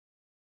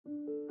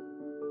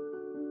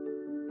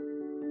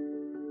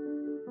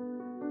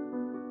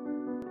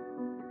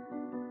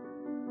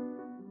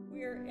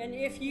And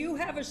if you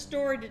have a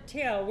story to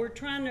tell, we're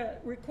trying to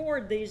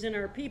record these in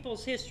our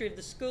People's History of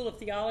the School of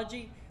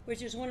Theology,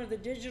 which is one of the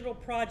digital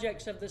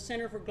projects of the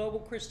Center for Global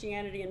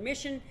Christianity and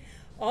Mission,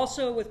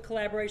 also with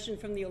collaboration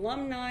from the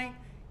Alumni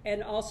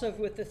and also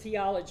with the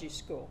Theology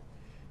School.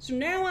 So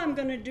now I'm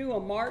going to do a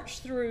march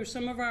through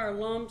some of our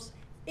alums,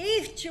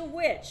 each of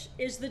which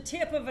is the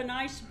tip of an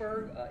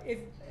iceberg,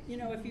 if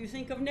you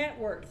think of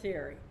network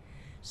theory.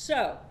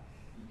 So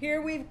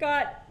here we've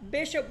got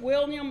Bishop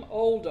William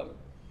Oldham.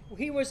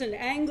 He was an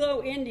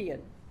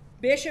Anglo-Indian,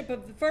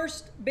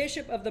 first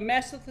bishop of the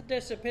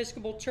Methodist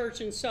Episcopal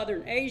Church in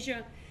Southern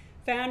Asia,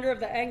 founder of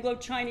the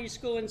Anglo-Chinese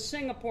School in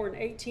Singapore in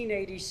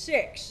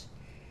 1886.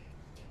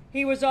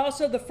 He was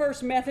also the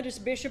first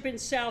Methodist bishop in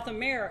South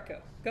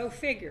America. Go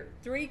figure.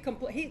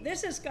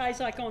 This guy's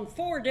like on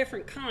 4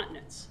 different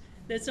continents.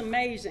 That's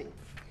amazing.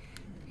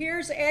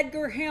 Here's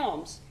Edgar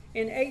Helms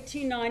in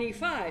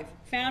 1895,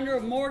 founder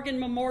of Morgan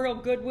Memorial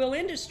Goodwill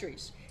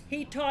Industries.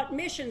 He taught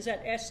missions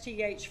at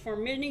STH for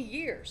many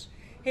years.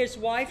 His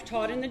wife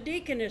taught in the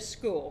Deaconess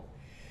School.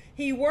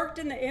 He worked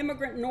in the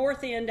immigrant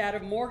North End out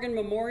of Morgan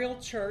Memorial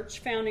Church,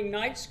 founding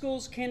night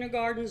schools,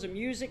 kindergartens, a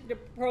music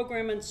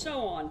program, and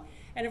so on.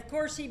 And of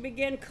course, he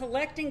began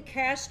collecting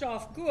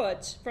cast-off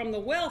goods from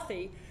the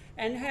wealthy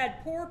and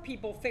had poor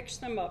people fix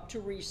them up to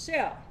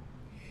resell.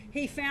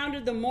 He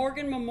founded the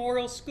Morgan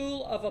Memorial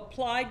School of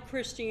Applied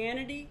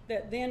Christianity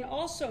that then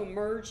also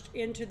merged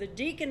into the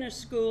Deaconess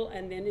School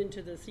and then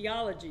into the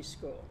Theology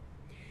School.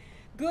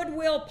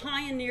 Goodwill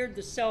pioneered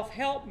the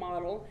self-help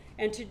model,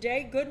 and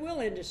today Goodwill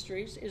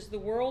Industries is the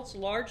world's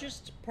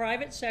largest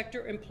private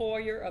sector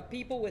employer of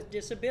people with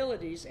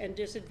disabilities and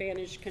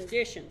disadvantaged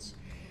conditions.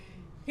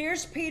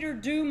 Here's Peter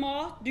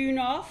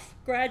Dunoff,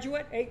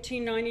 graduate,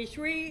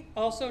 1893,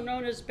 also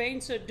known as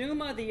Bensa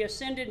Duma, the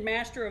Ascended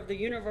Master of the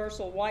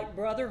Universal White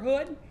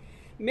Brotherhood,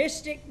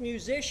 mystic,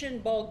 musician,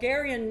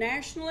 Bulgarian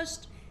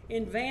nationalist,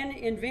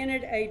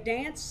 invented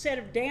a set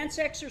of dance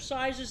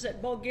exercises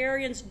that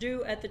Bulgarians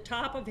do at the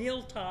top of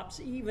hilltops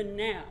even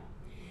now.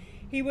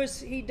 He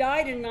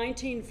died in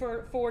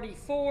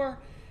 1944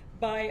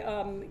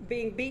 by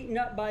being beaten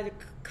up by the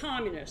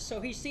communists,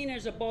 so he's seen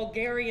as a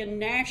Bulgarian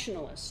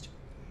nationalist.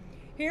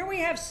 Here we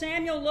have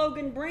Samuel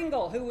Logan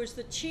Bringle, who was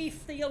the chief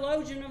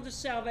theologian of the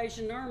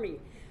Salvation Army.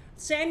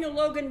 Samuel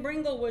Logan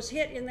Bringle was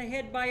hit in the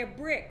head by a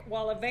brick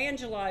while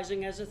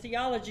evangelizing as a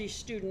theology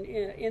student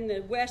in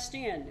the West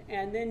End,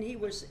 and then he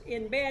was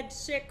in bed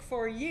sick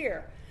for a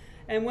year.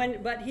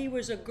 But he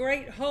was a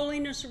great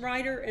holiness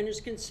writer and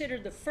is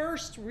considered the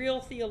first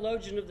real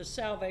theologian of the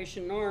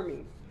Salvation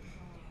Army.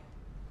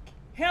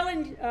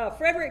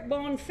 Frederick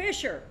Bone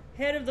Fisher,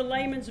 head of the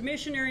Layman's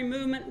Missionary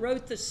Movement,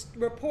 wrote the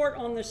report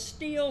on the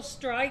steel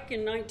strike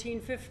in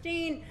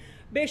 1915,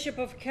 Bishop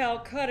of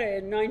Calcutta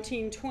in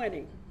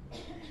 1920.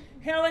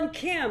 Helen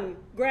Kim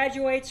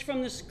graduates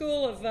from the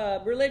School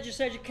of Religious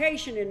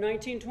Education in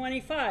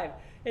 1925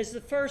 as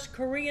the first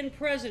Korean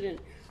president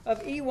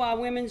of Ewha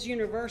Women's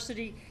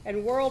University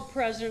and world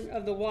president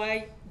of the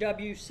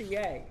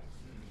YWCA.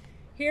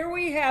 Here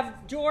we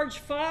have George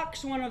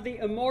Fox, one of the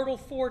immortal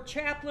 4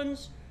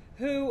 chaplains,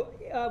 who,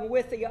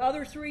 with the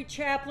other 3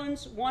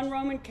 chaplains, 1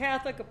 Roman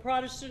Catholic, a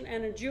Protestant,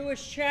 and a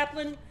Jewish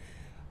chaplain,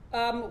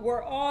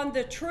 were on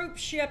the troop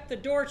ship, the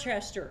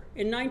Dorchester,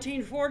 in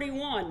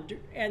 1941,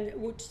 and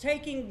was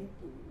taking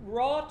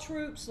raw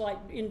troops like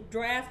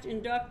draft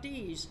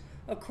inductees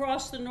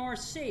across the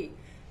North Sea.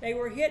 They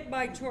were hit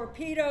by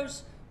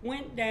torpedoes,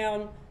 went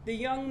down, the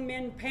young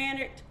men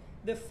panicked.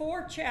 The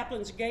 4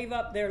 chaplains gave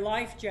up their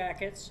life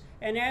jackets,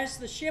 and as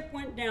the ship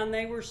went down,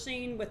 they were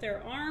seen with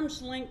their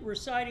arms linked,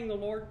 reciting the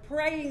Lord,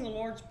 praying the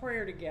Lord's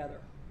Prayer together.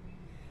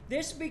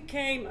 This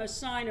became a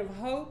sign of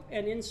hope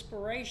and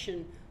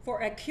inspiration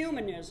for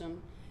ecumenism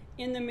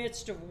in the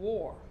midst of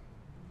war.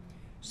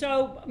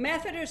 So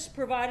Methodists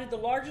provided the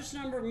largest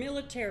number of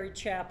military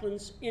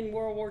chaplains in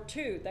World War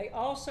II. They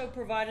also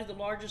provided the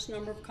largest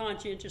number of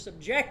conscientious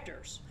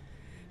objectors.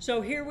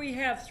 So here we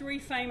have 3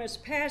 famous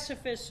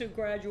pacifists who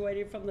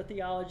graduated from the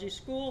theology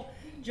school.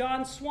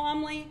 John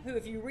Swamley, who,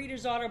 if you read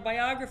his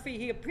autobiography,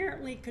 he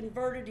apparently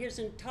converted his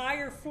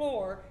entire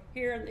floor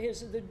here in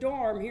the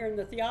dorm here in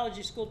the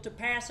theology school to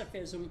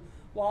pacifism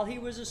while he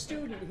was a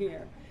student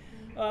here.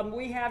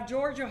 We have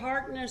Georgia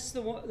Harkness,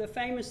 the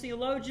famous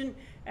theologian,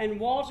 and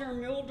Walter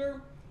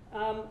Mulder.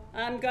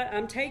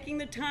 I'm taking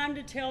the time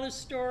to tell this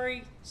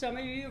story. Some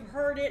of you have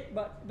heard it,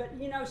 but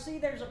see,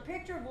 there's a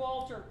picture of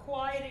Walter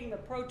quieting the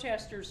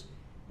protesters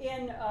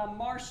in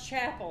Marsh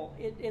Chapel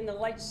in the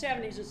late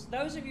 70s. It's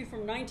those of you from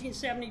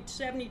 1970 to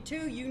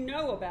 72, you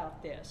know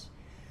about this.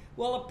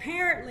 Well,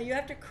 apparently, you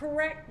have to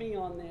correct me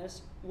on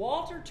this.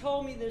 Walter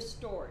told me this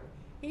story.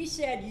 He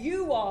said,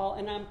 you all,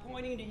 and I'm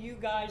pointing to you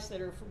guys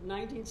that are from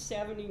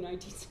 1970,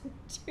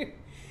 1972,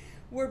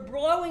 we're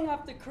blowing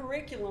up the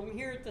curriculum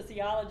here at the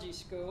theology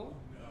school.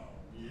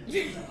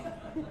 No.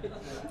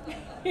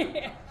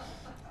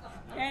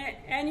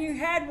 And you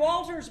had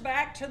Walter's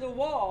back to the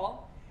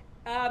wall,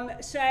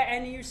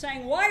 and you're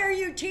saying, why are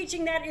you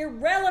teaching that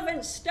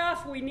irrelevant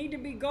stuff? We need to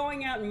be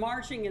going out and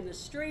marching in the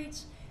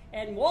streets.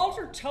 And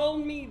Walter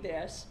told me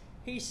this,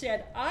 He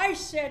said, I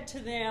said to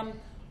them,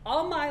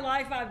 all my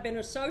life I've been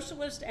a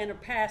socialist and a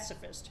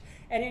pacifist.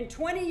 And in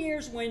 20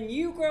 years, when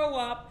you grow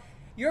up,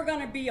 you're going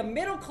to be a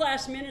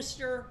middle-class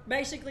minister,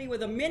 basically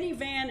with a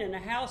minivan and a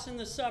house in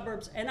the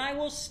suburbs, and I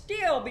will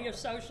still be a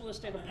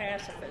socialist and a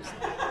pacifist.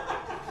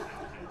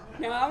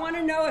 Now, I want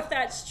to know if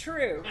that's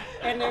true,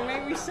 and then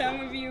maybe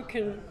some of you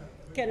can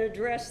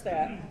address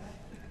that.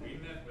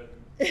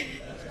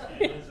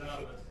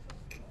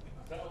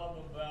 Tell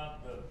them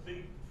about the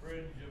peak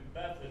fringe of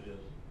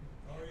Methodism.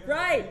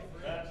 Right.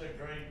 That's a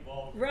great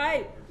ball.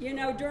 Right. You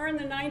know, during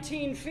the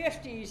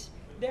 1950s,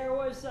 there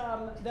was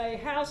the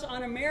House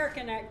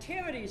Un-American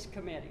Activities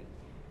Committee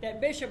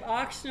that Bishop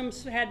Oxnam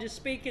had to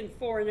speak in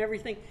for and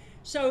everything.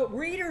 So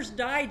Reader's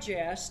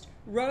Digest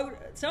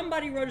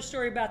somebody wrote a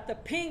story about the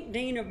pink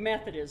dean of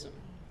Methodism,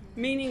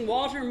 meaning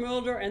Walter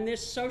Mulder and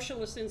this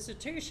socialist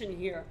institution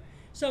here.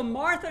 So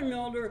Martha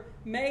Mulder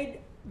made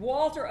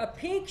Walter a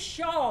pink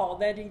shawl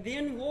that he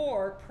then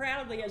wore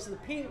proudly as the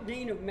pink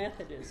dean of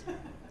Methodism.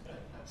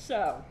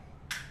 So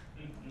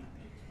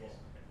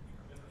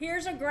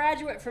here's a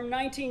graduate from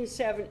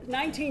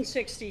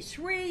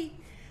 1963,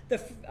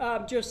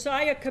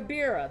 Josiah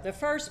Kabira, the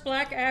first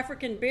black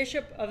African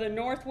bishop of the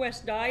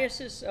Northwest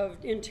Diocese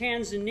in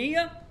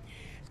Tanzania,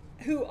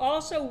 who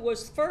also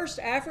was first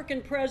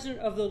African president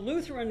of the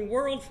Lutheran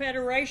World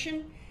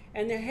Federation,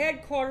 and the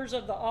headquarters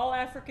of the All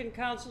African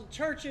Council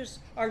Churches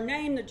are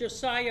named the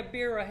Josiah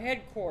Kabira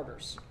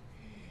headquarters.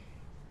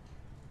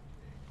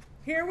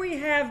 Here we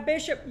have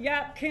Bishop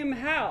Yap Kim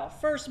Hao,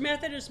 first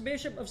Methodist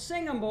Bishop of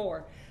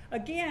Singapore.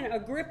 Again, a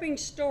gripping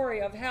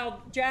story of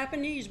how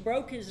Japanese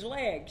broke his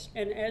legs,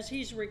 and as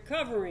he's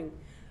recovering,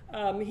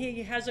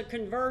 he has a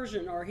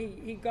conversion, or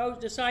he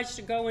decides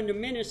to go into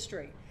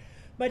ministry.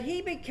 But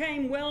he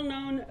became well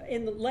known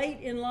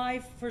late in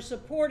life for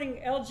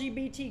supporting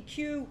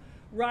LGBTQ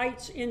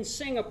rights in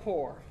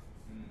Singapore.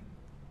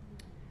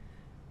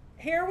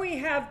 Here we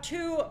have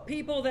two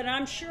people that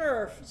I'm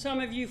sure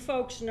some of you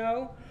folks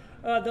know.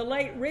 The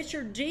late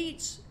Richard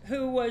Dietz,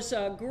 who was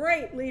a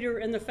great leader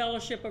in the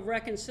Fellowship of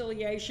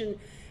Reconciliation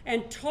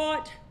and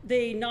taught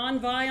the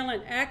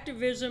nonviolent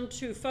activism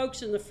to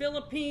folks in the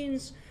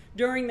Philippines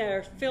during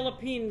their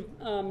Philippine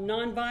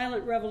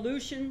nonviolent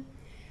revolution.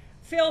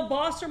 Phil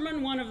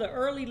Bosserman, one of the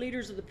early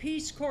leaders of the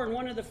Peace Corps and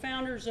one of the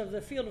founders of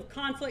the Field of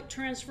Conflict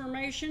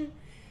Transformation.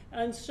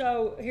 And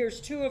so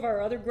here's two of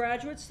our other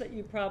graduates that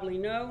you probably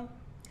know.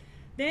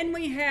 Then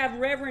we have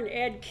Reverend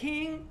Ed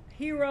King,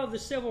 hero of the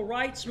Civil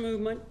Rights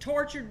Movement,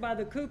 tortured by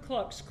the Ku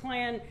Klux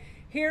Klan.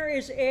 Here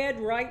is Ed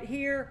right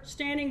here,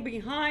 standing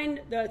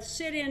behind the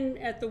sit-in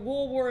at the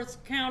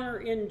Woolworth counter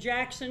in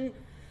Jackson,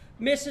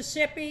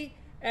 Mississippi,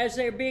 as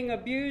they're being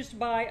abused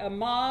by a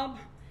mob.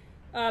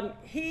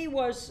 He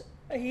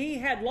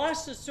had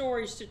lots of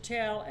stories to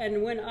tell,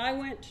 and when I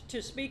went to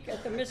speak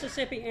at the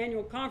Mississippi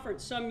Annual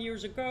Conference some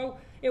years ago,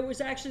 it was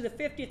actually the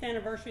 50th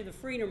anniversary of the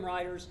Freedom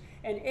Riders,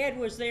 and Ed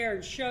was there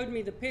and showed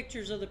me the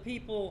pictures of the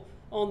people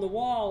on the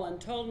wall and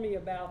told me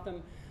about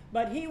them.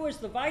 But he was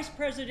the vice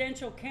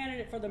presidential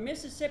candidate for the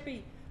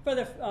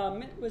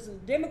was the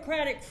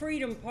Democratic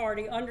Freedom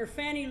Party under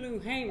Fannie Lou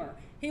Hamer.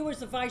 He was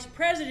the vice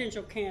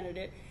presidential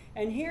candidate,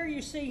 and here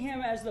you see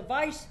him as the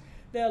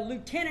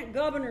lieutenant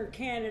governor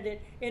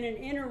candidate in an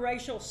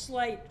interracial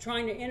slate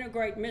trying to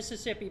integrate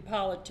Mississippi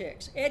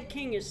politics. Ed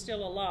King is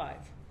still alive.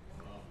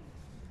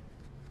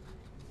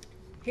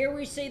 Here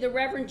we see the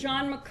Reverend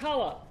John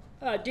McCullough,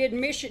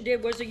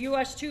 was a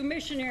US 2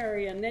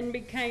 missionary and then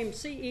became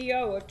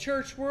CEO of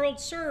Church World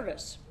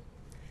Service.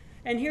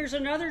 And here's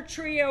another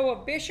trio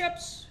of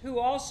bishops who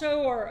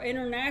also are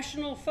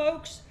international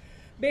folks.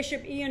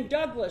 Bishop Ian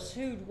Douglas,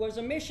 who was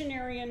a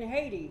missionary in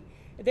Haiti,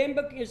 then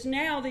is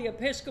now the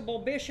Episcopal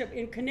Bishop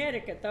in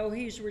Connecticut, though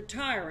he's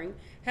retiring,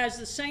 has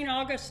the St.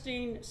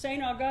 Augustine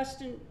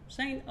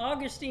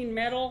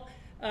Medal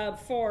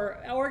for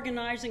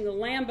organizing the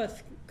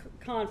Lambeth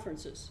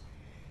conferences.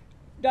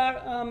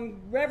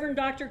 Reverend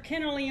Dr.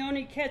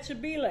 Keneleone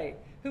Ketsabile,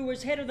 who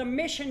was head of the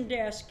mission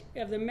desk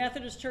of the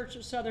Methodist Church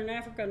of Southern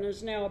Africa and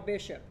is now a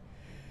bishop.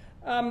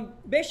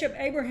 Bishop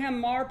Abraham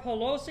Mar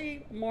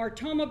Pelosi,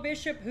 Martoma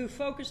Bishop, who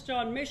focused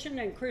on mission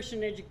and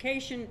Christian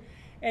education,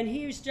 and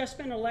he's just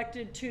been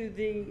elected to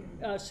the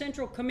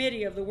Central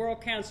Committee of the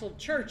World Council of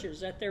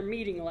Churches at their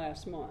meeting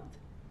last month.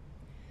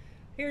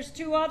 Here's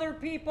two other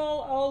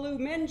people. Olu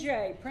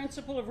Menje,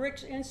 principal of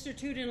Rick's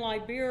Institute in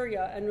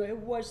Liberia, and who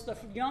was the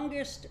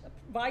youngest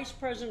vice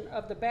president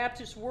of the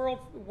Baptist World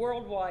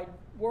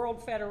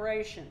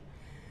Federation.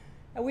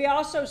 And we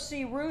also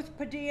see Ruth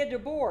Padilla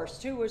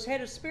DeBorst, who was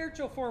head of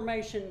spiritual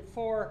formation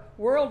for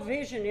World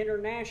Vision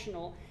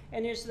International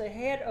and is the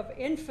head of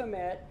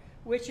Infomet,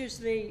 which is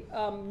the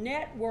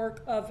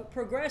network of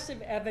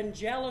progressive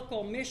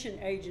evangelical mission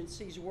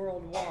agencies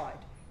worldwide.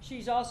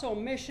 She's also a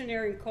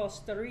missionary in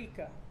Costa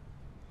Rica.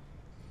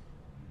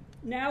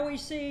 Now we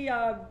see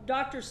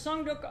Dr.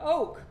 Sungduk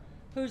Ok,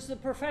 who's the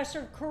professor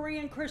of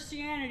Korean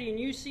Christianity in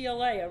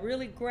UCLA, a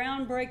really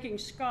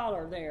groundbreaking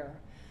scholar there.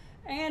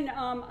 And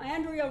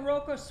Andrea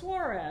Roca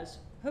Suarez,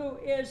 who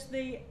is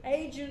the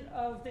agent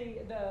of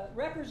the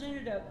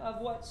representative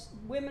of what's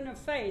Women of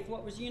Faith,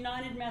 what was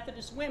United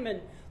Methodist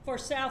Women for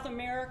South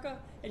America,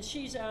 and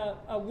she's a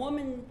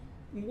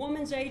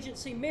woman's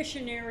agency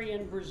missionary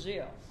in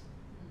Brazil.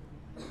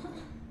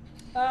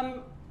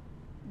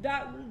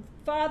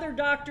 Father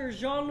Dr.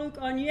 Jean-Luc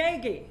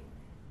Onyegi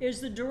is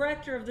the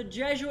director of the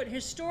Jesuit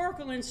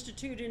Historical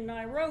Institute in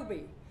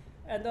Nairobi.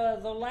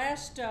 The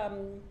last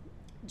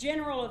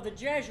general of the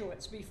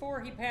Jesuits,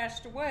 before he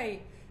passed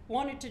away,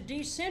 wanted to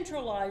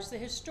decentralize the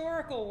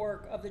historical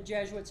work of the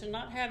Jesuits and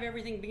not have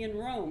everything be in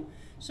Rome.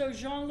 So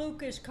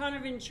Jean-Luc is kind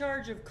of in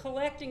charge of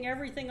collecting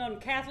everything on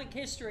Catholic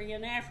history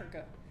in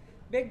Africa.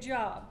 Big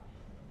job.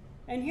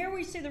 And here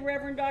we see the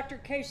Reverend Dr.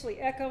 Casely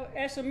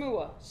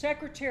Esamua,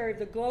 Secretary of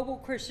the Global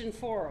Christian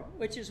Forum,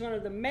 which is one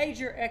of the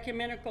major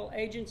ecumenical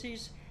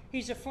agencies.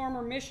 He's a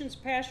former missions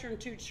pastor in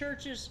 2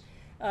 churches,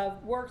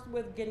 worked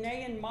with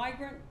Ghanaian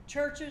migrant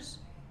churches,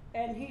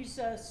 and he's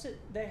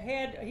the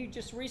head. He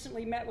just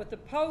recently met with the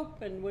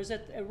Pope and was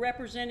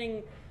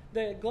representing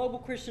the Global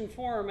Christian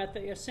Forum at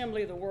the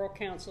Assembly of the World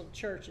Council of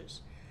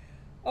Churches.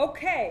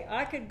 Okay,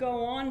 I could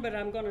go on, but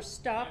I'm going to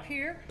stop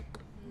here.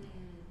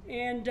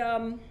 And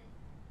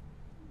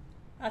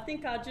I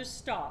think I'll just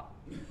stop.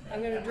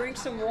 I'm going to drink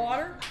some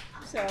water.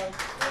 So.